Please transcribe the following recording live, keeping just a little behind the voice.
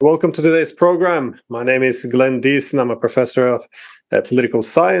Welcome to today's program. My name is Glenn Diesen. I'm a professor of political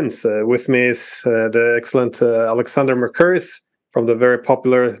science. With me is the excellent Alexander Mercouris from the very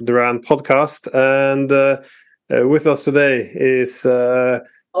popular Duran podcast. And with us today is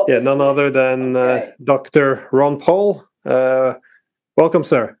none other than Dr. Ron Paul. Welcome,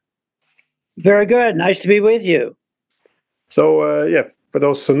 sir. Very good. Nice to be with you. So, for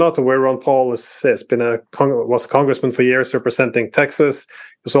those who are not aware, Ron Paul was a congressman for years representing Texas.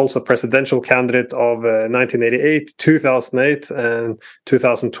 He was also presidential candidate of 1988, 2008, and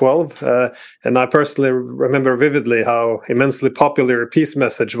 2012. And I personally remember vividly how immensely popular your peace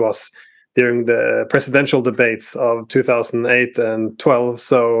message was during the presidential debates of 2008 and 12.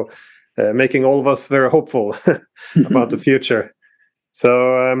 So, making all of us very hopeful about the future.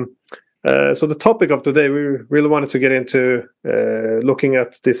 So the topic of today, we really wanted to get into looking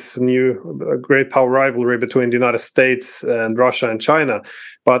at this new great power rivalry between the United States and Russia and China.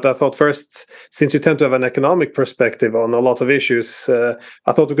 But I thought first, since you tend to have an economic perspective on a lot of issues,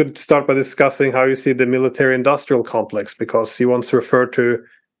 I thought we could start by discussing how you see the military-industrial complex, because you once referred to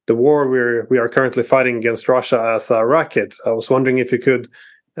the war we are currently fighting against Russia as a racket. I was wondering if you could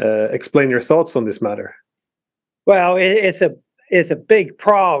explain your thoughts on this matter. Well, it's a big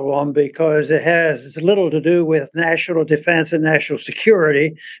problem because it has little to do with national defense and national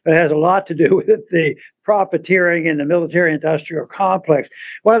security, but it has a lot to do with the profiteering in the military-industrial complex.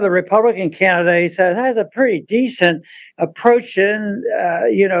 One of the Republican candidates has a pretty decent approach in,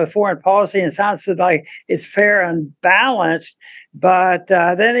 foreign policy, and sounds like it's fair and balanced. But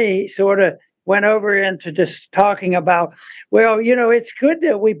then he sort of went over into just talking about, well, it's good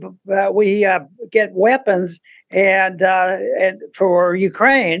that we get weapons and for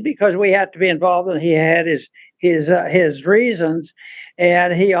Ukraine, because we have to be involved, and he had his reasons.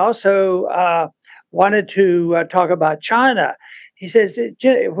 And he also wanted to talk about China. He says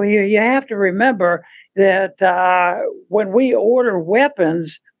you have to remember that when we order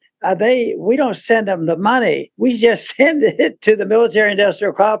weapons, we don't send them the money. We just send it to the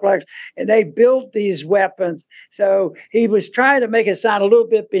military-industrial complex, and they build these weapons. So he was trying to make it sound a little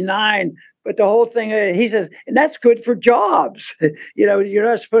bit benign, but the whole thing, he says, and that's good for jobs. You're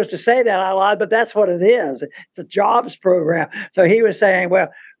not supposed to say that out loud, but that's what it is. It's a jobs program. So he was saying, well,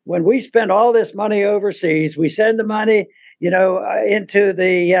 when we spend all this money overseas, we send the money, into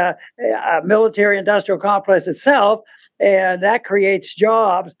the military-industrial complex itself, and that creates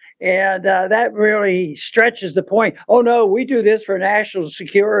jobs. And that really stretches the point. Oh, no, we do this for national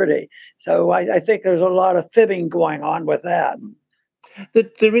security. So I think there's a lot of fibbing going on with that.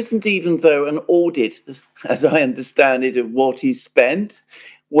 There isn't even, though, an audit, as I understand it, of what is spent.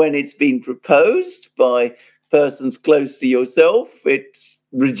 When it's been proposed by persons close to yourself, it's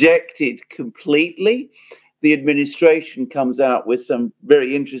rejected completely. The administration comes out with some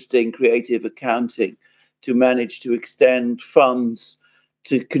very interesting creative accounting to manage to extend funds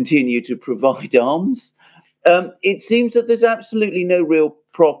to continue to provide arms. It seems that there's absolutely no real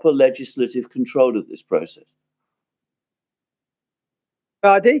proper legislative control of this process.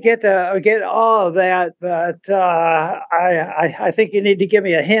 I did get all of that, but I think you need to give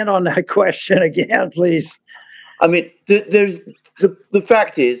me a hint on that question again, please. I mean, the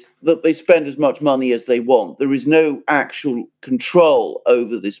fact is that they spend as much money as they want. There is no actual control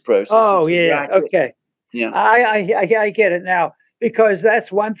over this process. Oh, yeah. Okay. Yeah. I get it now, because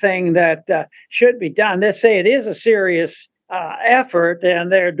that's one thing that should be done. Let's say it is a serious effort,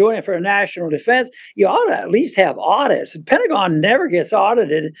 and they're doing it for national defense. You ought to at least have audits. The Pentagon never gets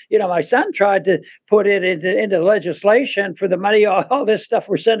audited. My son tried to put it into legislation for the money, all this stuff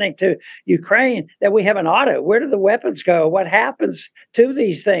we're sending to Ukraine, that we have an audit. Where do the weapons go? What happens to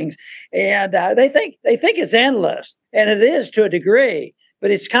these things? And they think it's endless, and it is to a degree,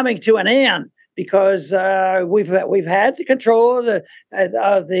 but it's coming to an end, because we've had the control of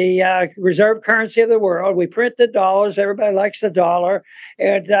the reserve currency of the world. We print the dollars. Everybody likes the dollar,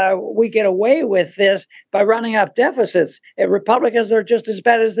 and we get away with this by running up deficits. And Republicans are just as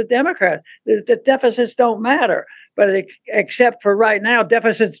bad as the Democrats. The deficits don't matter. But except for right now,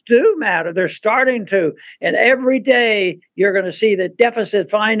 deficits do matter. They're starting to. And every day you're going to see that deficit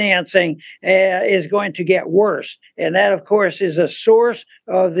financing is going to get worse. And that, of course, is a source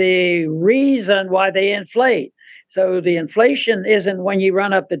of the reason why they inflate. So the inflation isn't when you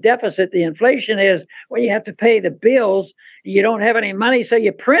run up the deficit. The inflation is when you have to pay the bills. You don't have any money, so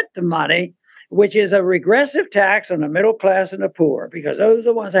you print the money, which is a regressive tax on the middle class and the poor, because those are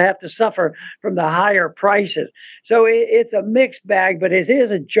the ones that have to suffer from the higher prices. So it's a mixed bag, but it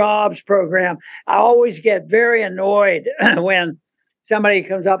is a jobs program. I always get very annoyed when somebody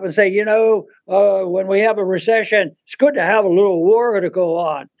comes up and say, when we have a recession, it's good to have a little war to go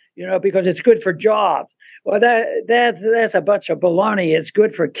on, because it's good for jobs. Well, that's a bunch of baloney. It's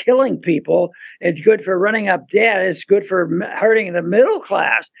good for killing people. It's good for running up debt. It's good for hurting the middle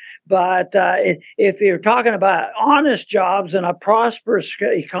class. But if you're talking about honest jobs and a prosperous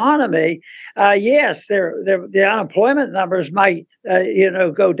economy, yes, the unemployment numbers might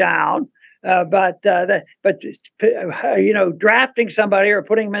go down. But drafting somebody or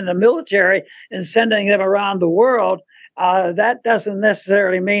putting them in the military and sending them around the world, that doesn't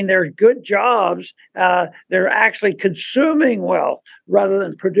necessarily mean they're good jobs. They're actually consuming wealth rather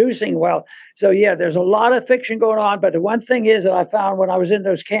than producing wealth. So yeah, there's a lot of fiction going on. But the one thing is that I found when I was in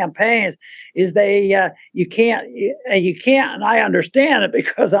those campaigns is you can't, and I understand it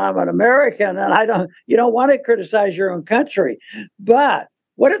because I'm an American and you don't want to criticize your own country, but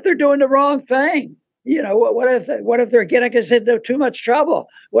what if they're doing the wrong thing? What if they're getting us into too much trouble?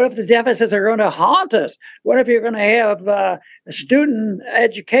 What if the deficits are going to haunt us? What if you're going to have student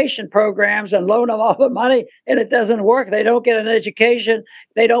education programs and loan them all the money and it doesn't work? They don't get an education.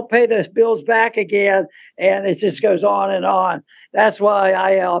 They don't pay those bills back again. And it just goes on and on. That's why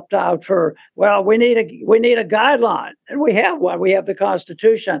I opt out for, we need a guideline, and we have one. We have the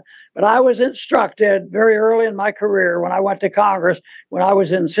Constitution. But I was instructed very early in my career when I went to Congress, when I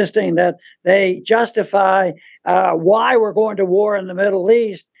was insisting that they justify why we're going to war in the Middle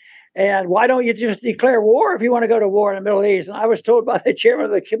East. And why don't you just declare war if you want to go to war in the Middle East? And I was told by the chairman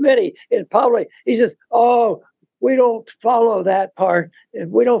of the committee in public, he says, we don't follow that part.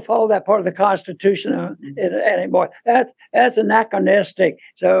 We don't follow that part of the Constitution anymore. That's anachronistic.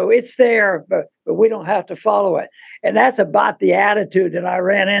 So it's there, but we don't have to follow it. And that's about the attitude that I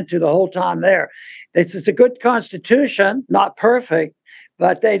ran into the whole time there. It's a good Constitution, not perfect,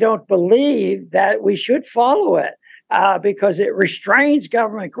 but they don't believe that we should follow it because it restrains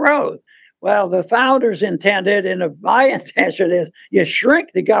government growth. Well, the founders intended, and my intention is you shrink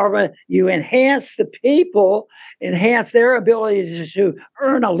the government, you enhance the people, enhance their ability to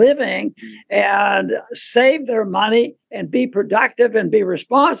earn a living and save their money and be productive and be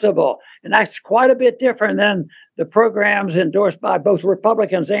responsible. And that's quite a bit different than the programs endorsed by both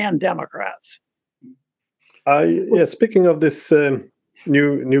Republicans and Democrats. Speaking of this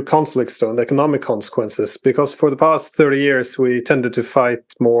new conflicts, though, and economic consequences, because for the past 30 years we tended to fight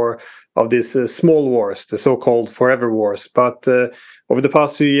more of these small wars, the so-called forever wars. But over the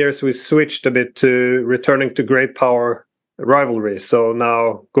past few years we switched a bit to returning to great power rivalry. So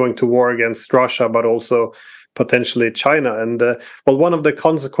now going to war against Russia, but also potentially China. And one of the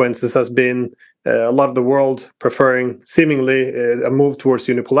consequences has been a lot of the world preferring seemingly a move towards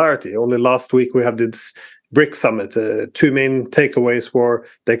unipolarity. Only last week we have this BRICS summit. Two main takeaways were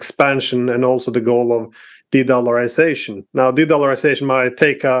the expansion and also the goal of de-dollarization. Now, de-dollarization might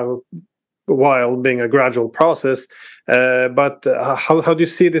take a while, being a gradual process, but how do you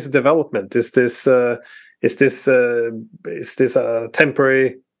see this development? Is this a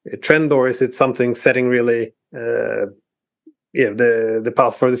temporary trend, or is it something setting really the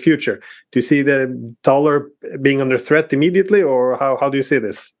path for the future? Do you see the dollar being under threat immediately, or how do you see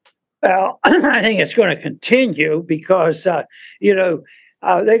this? Well, I think it's going to continue because,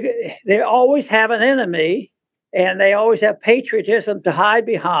 they always have an enemy and they always have patriotism to hide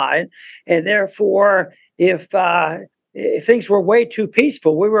behind. And therefore, if things were way too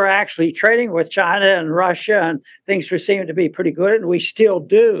peaceful, we were actually trading with China and Russia and things seem to be pretty good, and we still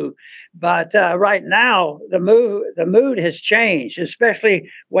do. But right now, the mood has changed, especially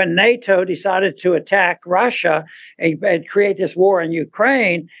when NATO decided to attack Russia and create this war in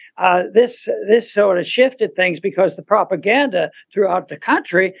Ukraine. This sort of shifted things because the propaganda throughout the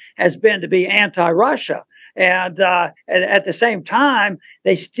country has been to be anti-Russia. And at the same time,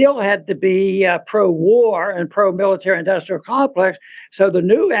 they still had to be pro-war and pro-military industrial complex. So the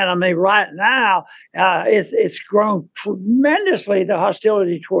new enemy right now, it's grown tremendously, the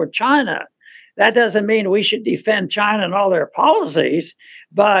hostility toward China. That doesn't mean we should defend China and all their policies,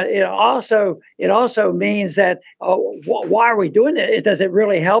 but it also means that why are we doing it? Does it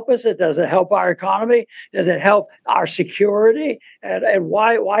really help us? Does it help our economy? Does it help our security? And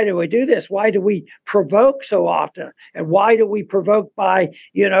why do we do this? Why do we provoke so often? And why do we provoke by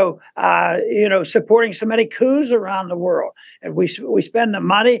supporting so many coups around the world? And we spend the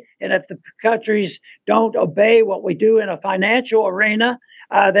money, and if the countries don't obey what we do in a financial arena,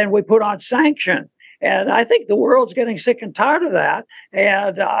 then we put on sanction. And I think the world's getting sick and tired of that.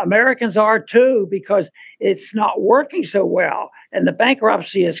 And Americans are too, because it's not working so well. And the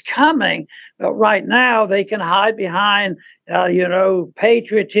bankruptcy is coming. But right now, they can hide behind,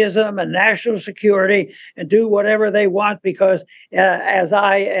 patriotism and national security and do whatever they want because, as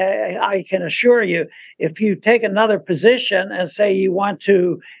I can assure you, if you take another position and say you want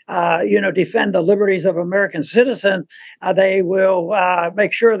to, defend the liberties of American citizens, they will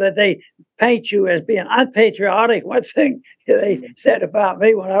make sure that they paint you as being unpatriotic. One thing they said about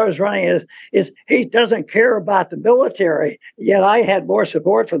me when I was running is he doesn't care about the military. Yet I had more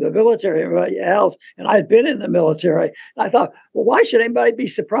support for the military than anybody else, and I'd been in the military. And I thought, well, why should anybody be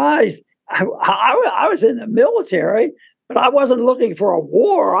surprised? I was in the military, but I wasn't looking for a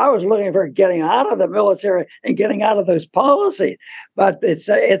war. I was looking for getting out of the military and getting out of those policies. But it's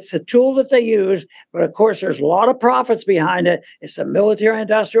a tool that they use. But of course, there's a lot of profits behind it. It's a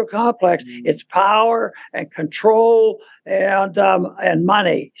military-industrial complex. It's power and control and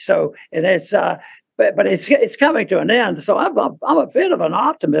money. So and it's. But it's coming to an end. So I'm a bit of an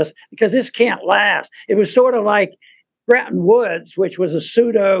optimist because this can't last. It was sort of like Bretton Woods, which was a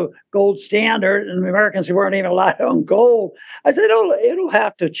pseudo gold standard, and the Americans weren't even allowed to own gold. I said, it'll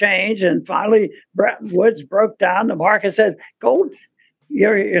have to change. And finally, Bretton Woods broke down. The market said, gold,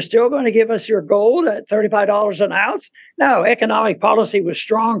 you're still going to give us your gold at $35 an ounce? No, economic policy was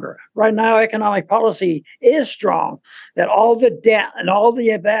stronger. Right now, economic policy is strong, that all the debt and all the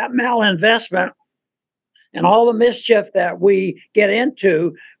malinvestment and all the mischief that we get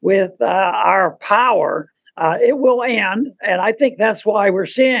into with our power, it will end. And I think that's why we're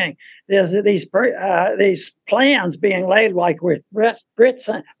seeing these plans being laid, like with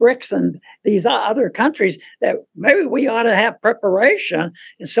BRICS and these other countries, that maybe we ought to have preparation.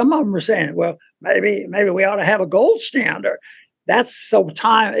 And some of them are saying, well, maybe we ought to have a gold standard. That's so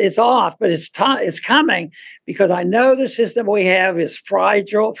time it's off, but it's coming, because I know the system we have is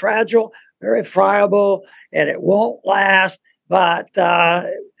fragile, very friable, and it won't last. But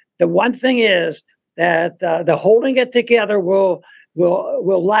the one thing is that the holding it together will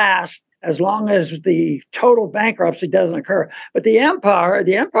last as long as the total bankruptcy doesn't occur. But the empire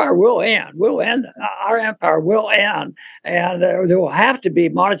will end. Our empire will end, and there will have to be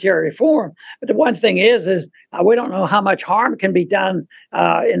monetary reform. But the one thing is we don't know how much harm can be done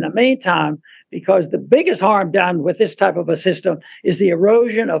in the meantime, because the biggest harm done with this type of a system is the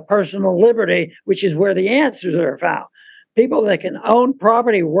erosion of personal liberty, which is where the answers are found. People that can own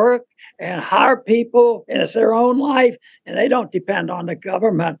property, work, and hire people, and it's their own life, and they don't depend on the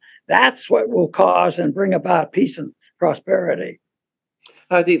government. That's what will cause and bring about peace and prosperity.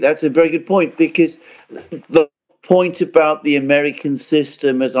 I think that's a very good point, because the point about the American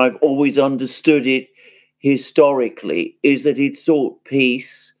system, as I've always understood it historically, is that it sought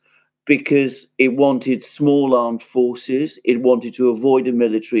peace because it wanted small armed forces. It wanted to avoid a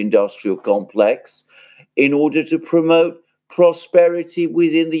military-industrial complex in order to promote prosperity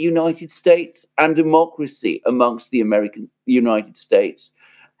within the United States and democracy amongst the United States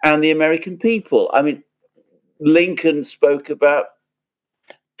and the American people. I mean, Lincoln spoke about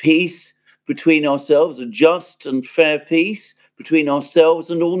peace between ourselves, a just and fair peace between ourselves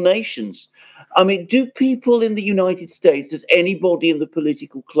and all nations. I mean, do people in the United States, does anybody in the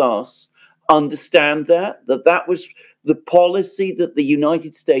political class understand that was the policy that the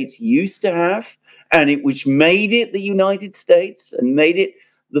United States used to have, and which made it the United States and made it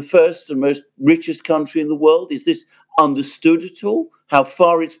the first and most richest country in the world? Is this understood at all? How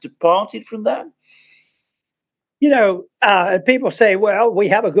far it's departed from that? People say, well, we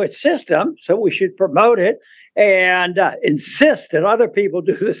have a good system, so we should promote it and insist that other people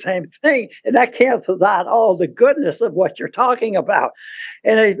do the same thing. And that cancels out all the goodness of what you're talking about.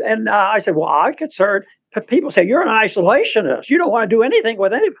 And I said, well, I'm concerned. People say, you're an isolationist. You don't want to do anything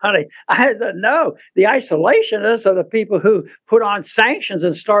with anybody. I said, no, the isolationists are the people who put on sanctions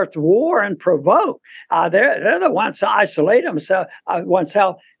and start war and provoke. They're the ones to isolate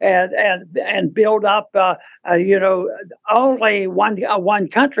oneself and build up, only one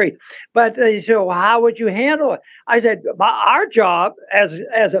country. But they said, well, how would you handle it? I said, our job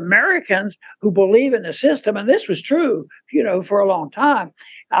as Americans who believe in the system, and this was true, for a long time,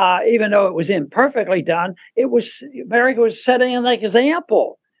 even though it was imperfectly done, America was setting an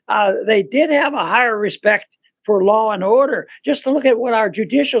example. They did have a higher respect for law and order. Just to look at what our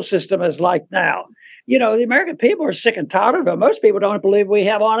judicial system is like now. The American people are sick and tired of it. Most people don't believe we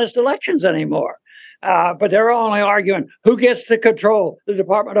have honest elections anymore. But they're only arguing who gets to control the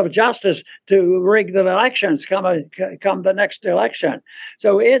Department of Justice to rig the elections come the next election.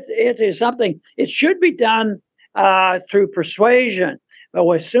 So it is something, it should be done through persuasion. But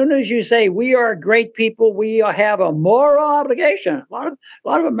as soon as you say we are great people, we have a moral obligation. A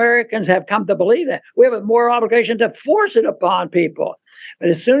lot of Americans have come to believe that we have a moral obligation to force it upon people. But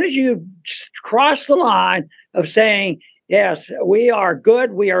as soon as you cross the line of saying, yes, we are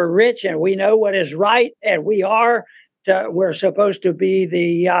good, we are rich, and we know what is right, and we're supposed to be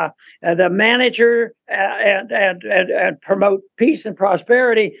the manager and promote peace and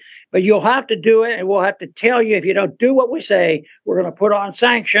prosperity. But you'll have to do it, and we'll have to tell you if you don't do what we say, we're going to put on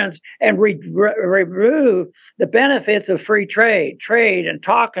sanctions and remove the benefits of free trade and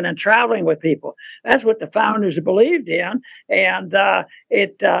talking and traveling with people. That's what the founders believed in, and I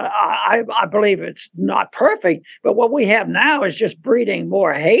believe it's not perfect. But what we have now is just breeding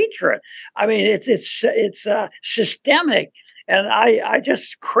more hatred. I mean, it's systemic. And I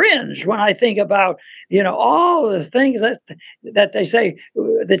just cringe when I think about, all the things that they say.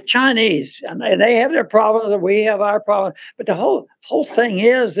 The Chinese, and they have their problems, and we have our problems. But the whole thing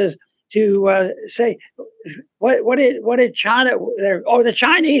is to say, what did China? The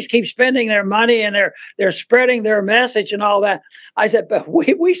Chinese keep spending their money, and they're spreading their message and all that. I said, but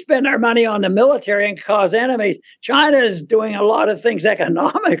we spend our money on the military and cause enemies. China is doing a lot of things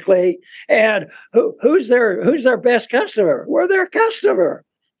economically, and who's their best customer? We're their customer.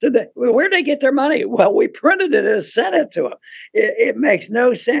 Where'd they get their money? Well, we printed it and sent it to them. It makes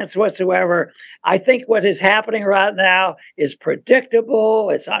no sense whatsoever. I think what is happening right now is predictable.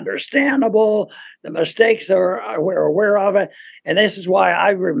 It's understandable. The mistakes we're aware of it. And this is why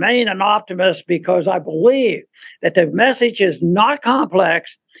I remain an optimist, because I believe that the message is not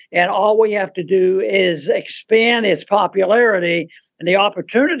complex, and all we have to do is expand its popularity. And the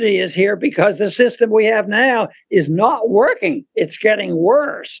opportunity is here because the system we have now is not working. It's getting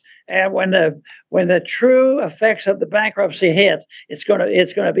worse. And when the true effects of the bankruptcy hits, it's going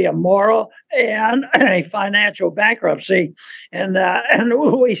to be a moral and a financial bankruptcy. And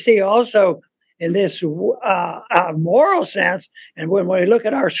we see also in this moral sense, and when we look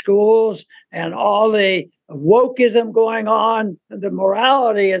at our schools and all the wokeism going on, the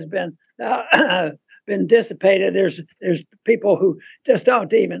morality has been dissipated. There's people who just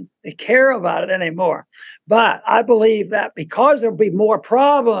don't even care about it anymore. But I believe that because there'll be more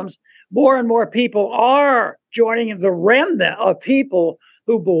problems, more and more people are joining the remnant of people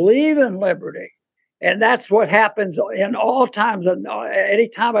who believe in liberty. And that's what happens in all times. Any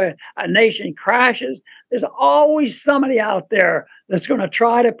time a nation crashes, there's always somebody out there that's going to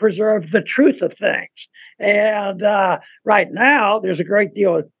try to preserve the truth of things. And right now, there's a great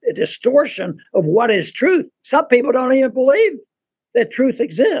deal of distortion of what is truth. Some people don't even believe that truth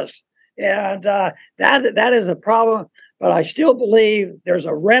exists. And that is a problem. But I still believe there's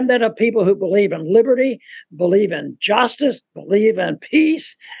a remnant of people who believe in liberty, believe in justice, believe in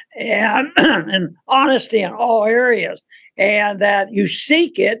peace, and and honesty in all areas. And that you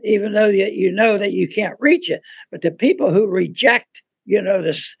seek it, even though you know that you can't reach it. But the people who reject,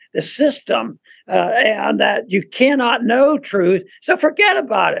 the system, and that you cannot know truth, so forget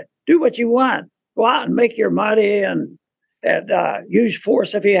about it. Do what you want. Go out and make your money and use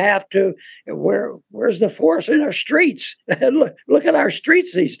force if you have to. Where's the force in our streets? Look at our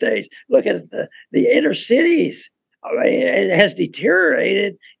streets these days. Look at the inner cities. I mean, it has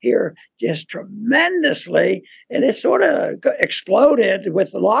deteriorated here just tremendously, and it sort of exploded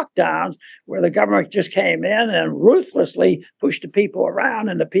with the lockdowns, where the government just came in and ruthlessly pushed the people around,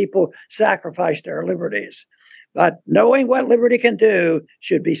 and the people sacrificed their liberties. But knowing what liberty can do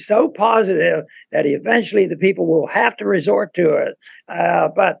should be so positive that eventually the people will have to resort to it.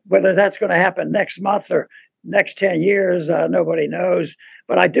 But whether that's going to happen next month or next 10 years, nobody knows.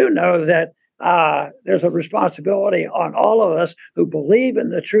 But I do know that there's a responsibility on all of us who believe in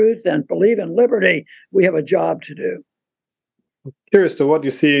the truth and believe in liberty. We have a job to do. Curious to what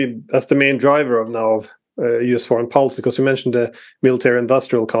you see as the main driver of U.S. foreign policy, because you mentioned the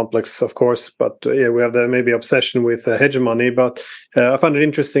military-industrial complex, of course, but we have the maybe obsession with hegemony. But I found it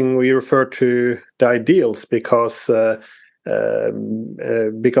interesting when you refer to the ideals, because a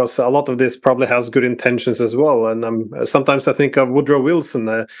lot of this probably has good intentions as well. And sometimes I think of Woodrow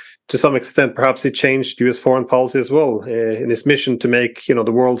Wilson. To some extent, perhaps he changed U.S. foreign policy as well in his mission to make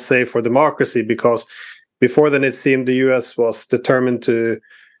the world safe for democracy, because before then it seemed the U.S. was determined to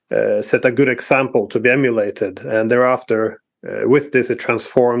set a good example to be emulated, and thereafter with this it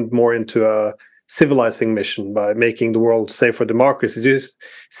transformed more into a civilizing mission by making the world safe for democracy. Do you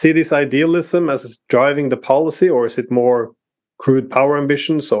see this idealism as driving the policy, or is it more crude power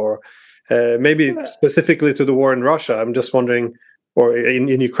ambitions, or maybe specifically to the war in Russia? I'm just wondering, or in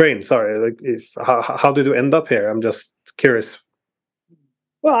Ukraine, sorry, how did you end up here? I'm just curious.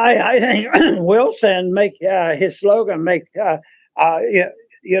 Well, I think Wilson his slogan, make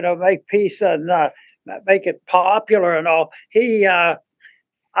make peace and make it popular and all.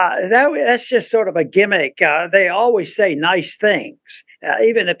 That's just sort of a gimmick. They always say nice things,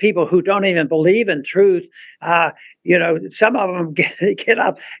 even the people who don't even believe in truth. Some of them get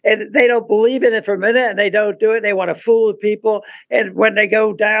up and they don't believe in it for a minute and they don't do it. They want to fool the people. And when they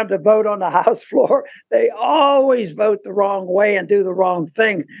go down to vote on the House floor, they always vote the wrong way and do the wrong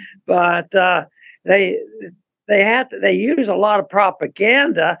thing. But they use a lot of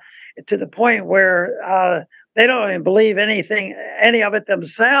propaganda to the point where they don't even believe any of it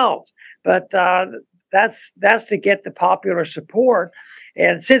themselves. But that's to get the popular support.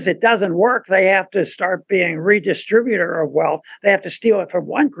 And since it doesn't work, they have to start being redistributor of wealth. They have to steal it from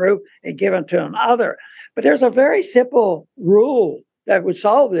one group and give it to another. But there's a very simple rule that would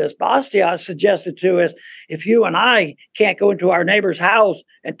solve this. Bastiat suggested to us, if you and I can't go into our neighbor's house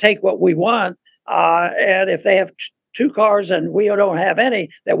and take what we want, and if they have two cars and we don't have any,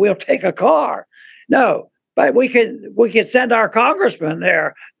 that we'll take a car. No, but we can send our congressman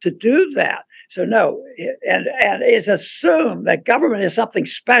there to do that. So no, and it's assumed that government is something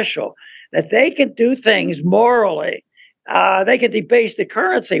special, that they can do things morally. They can debase the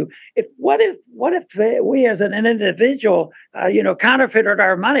currency. What if we as an individual, counterfeited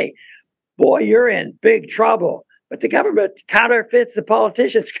our money? Boy, you're in big trouble. But the government counterfeits, the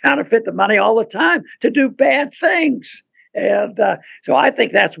politicians counterfeit the money all the time to do bad things. And so I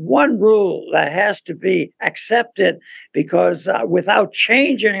think that's one rule that has to be accepted, because without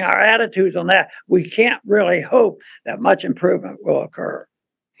changing our attitudes on that, we can't really hope that much improvement will occur.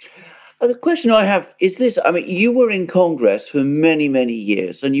 The question I have is this. I mean, you were in Congress for many, many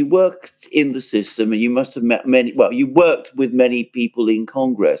years and you worked in the system and you must have met you worked with many people in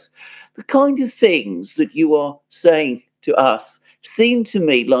Congress. The kind of things that you are saying to us seem to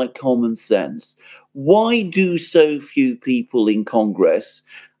me like common sense. Why do so few people in Congress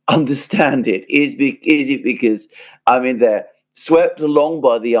understand it? Is it because, they're swept along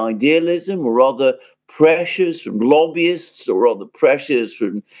by the idealism, or other pressures from lobbyists, or other pressures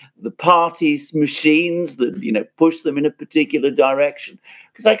from the party's machines that, push them in a particular direction?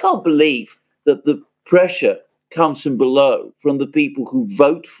 Because I can't believe that the pressure comes from below, from the people who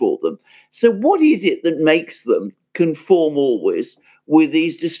vote for them. So what is it that makes them conform always with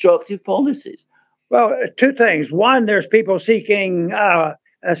these destructive policies? Well, two things. One, there's people seeking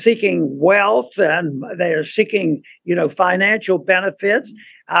wealth, and they are seeking, financial benefits.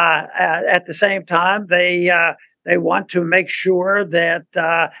 At the same time, they want to make sure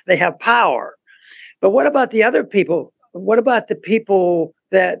that they have power. But what about the other people? What about the people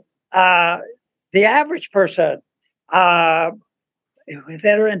that the average person that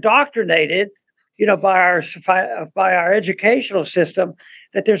are indoctrinated, by our educational system,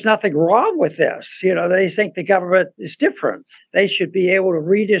 that there's nothing wrong with this. They think the government is different. They should be able to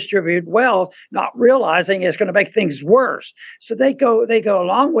redistribute wealth, not realizing it's going to make things worse. So they go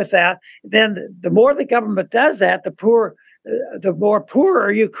along with that. Then the more the government does that, the more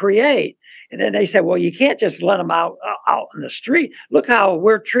poorer you create. And then they say, well, you can't just let them out in the street. Look how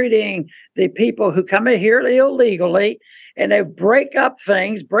we're treating the people who come in here illegally, and they break up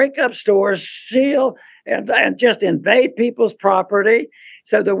things, break up stores, steal, and just invade people's property.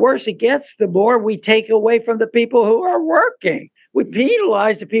 So the worse it gets, the more we take away from the people who are working. We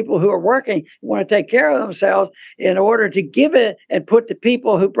penalize the people who are working, who want to take care of themselves, in order to give it and put the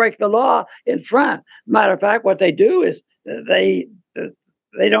people who break the law in front. Matter of fact, what they do is they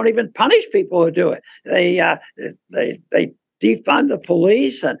don't even punish people who do it. They defund the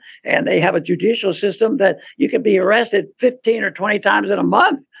police, and they have a judicial system that you can be arrested 15 or 20 times in a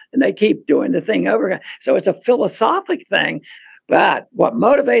month, and they keep doing the thing over again. So it's a philosophic thing. But what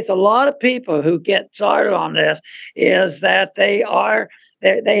motivates a lot of people who get started on this is that they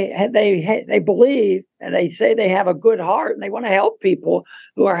believe, and they say they have a good heart, and they want to help people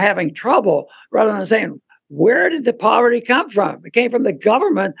who are having trouble, rather than saying, where did the poverty come from? It came from the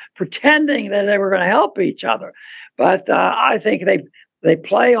government pretending that they were going to help each other. But I think they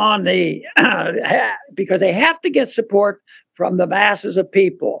play on the because they have to get support from the masses of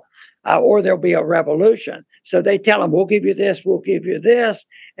people, or there'll be a revolution. So they tell them, we'll give you this, we'll give you this.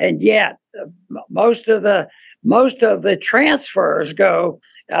 And yet most of the transfers go,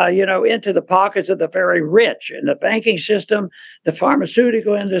 into the pockets of the very rich in the banking system, the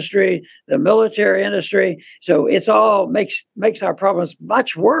pharmaceutical industry, the military industry. So it's all makes our problems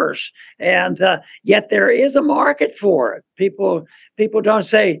much worse. And yet there is a market for it. People don't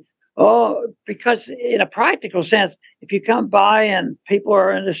say, oh, because in a practical sense, if you come by and people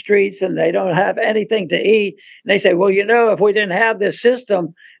are in the streets and they don't have anything to eat, and they say, well, if we didn't have this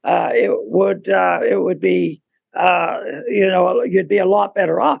system, it would be you'd be a lot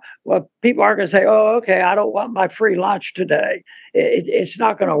better off. Well, people are going to say, "Oh, okay, I don't want my free lunch today." It's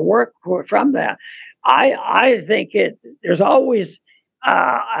not going to work from that. I think there's always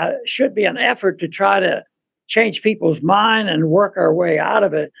should be an effort to try to change people's mind and work our way out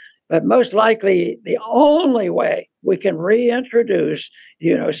of it. But most likely, the only way we can reintroduce,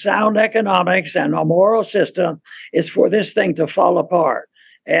 sound economics and a moral system is for this thing to fall apart,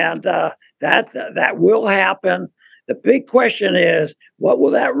 and that will happen. The big question is, what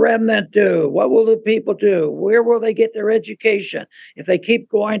will that remnant do? What will the people do? Where will they get their education? If they keep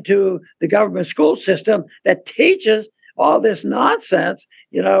going to the government school system that teaches all this nonsense,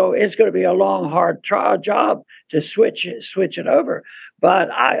 it's going to be a long, hard job to switch it over. But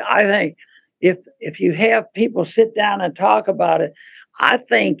I think if you have people sit down and talk about it, I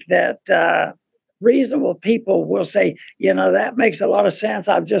think that reasonable people will say, that makes a lot of sense.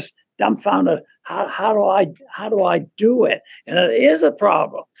 I've just dumbfounded. How do I do it? And it is a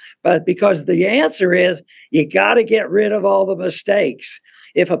problem, but because the answer is you got to get rid of all the mistakes.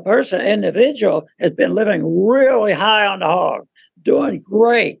 If an individual has been living really high on the hog, doing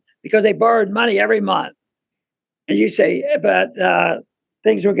great because they borrowed money every month, and you say, but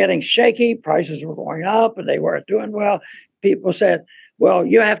things were getting shaky, prices were going up, and they weren't doing well. People said, well,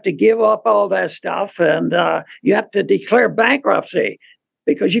 you have to give up all that stuff, and you have to declare bankruptcy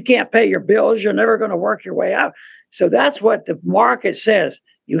because you can't pay your bills. You're never going to work your way out. So that's what the market says.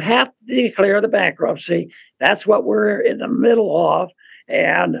 You have to declare the bankruptcy. That's what we're in the middle of.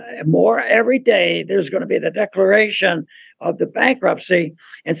 And more every day, there's going to be the declaration of the bankruptcy.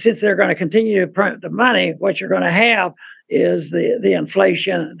 And since they're going to continue to print the money, what you're going to have is the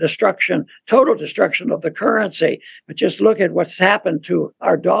inflation, total destruction of the currency. But just look at what's happened to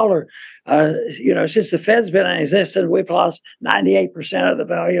our dollar. Since the Fed's been in existence, we've lost 98% of the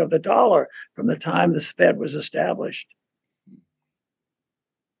value of the dollar from the time the Fed was established.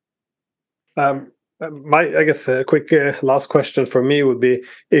 I guess a quick last question for me would be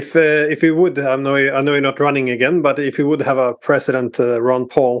if you would, I know you're not running again, but if you would have a president, Ron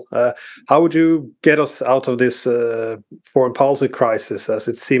Paul, how would you get us out of this foreign policy crisis, as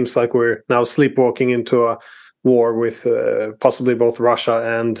it seems like we're now sleepwalking into a war with possibly both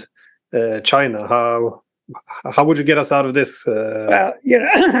Russia and China? How would you get us out of this? Well,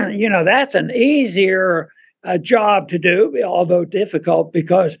 that's an easier job to do, although difficult,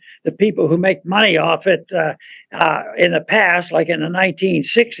 because the people who make money off it in the past, like in the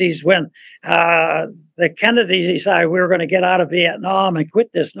 1960s, when the Kennedys decided we were going to get out of Vietnam and quit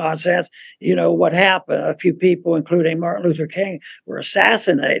this nonsense, what happened? A few people, including Martin Luther King, were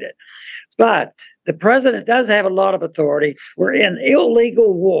assassinated. But the president does have a lot of authority. We're in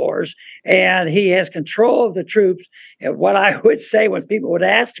illegal wars, and he has control of the troops. And what I would say when people would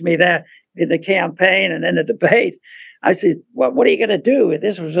ask me that in the campaign and in the debates, I said, well, what are you going to do?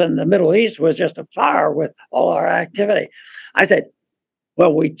 This was in the Middle East, was just a fire with all our activity. I said,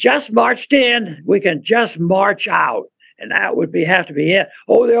 well, we just marched in. We can just march out. And that would have to be it.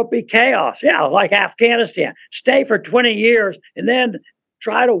 Oh, there'll be chaos. Yeah, like Afghanistan. Stay for 20 years and then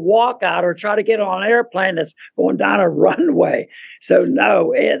try to walk out or try to get on an airplane that's going down a runway. So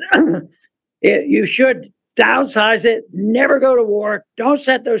no, you should downsize it, never go to war. Don't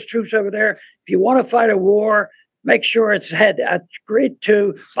send those troops over there. If you want to fight a war, make sure it's agreed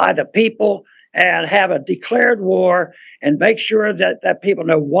to by the people and have a declared war, and make sure that people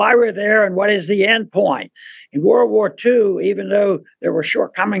know why we're there and what is the end point. In World War II, even though there were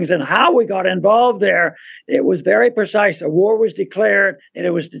shortcomings in how we got involved there, it was very precise. A war was declared, and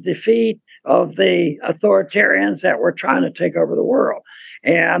it was the defeat of the authoritarians that were trying to take over the world.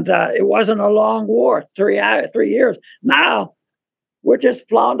 And it wasn't a long war, 3 years. Now, we're just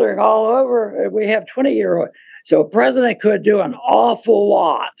floundering all over. We have 20-year. So a president could do an awful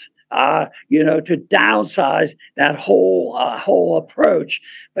lot, to downsize that whole approach.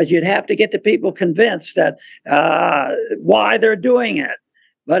 But you'd have to get the people convinced that why they're doing it.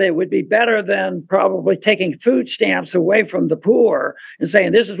 But it would be better than probably taking food stamps away from the poor and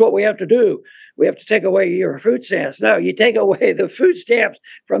saying, this is what we have to do. We have to take away your food stamps. No, you take away the food stamps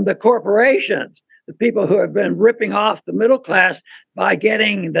from the corporations, the people who have been ripping off the middle class by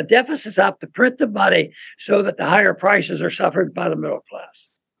getting the deficits up to print the money so that the higher prices are suffered by the middle class.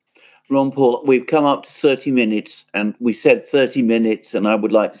 Ron Paul, we've come up to 30 minutes, and we said 30 minutes, and I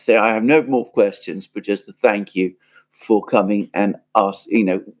would like to say I have no more questions, but just to thank you for coming and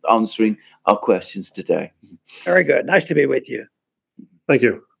answering our questions today. Very good. Nice to be with you. Thank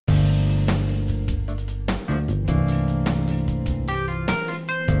you.